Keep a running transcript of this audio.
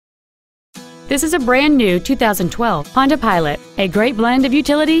This is a brand new 2012 Honda Pilot, a great blend of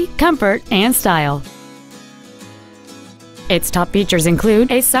utility, comfort, and style. Its top features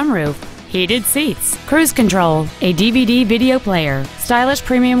include a sunroof, heated seats, cruise control, a DVD video player, stylish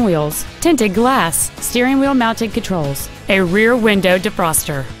premium wheels, tinted glass, steering wheel mounted controls, a rear window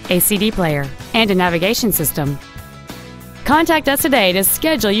defroster, a CD player, and a navigation system. Contact us today to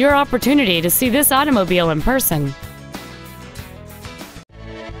schedule your opportunity to see this automobile in person.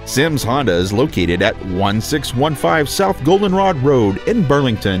 Sims Honda is located at 1615 South Goldenrod Road in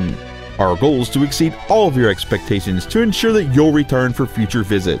Burlington. Our goal is to exceed all of your expectations to ensure that you'll return for future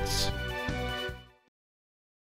visits.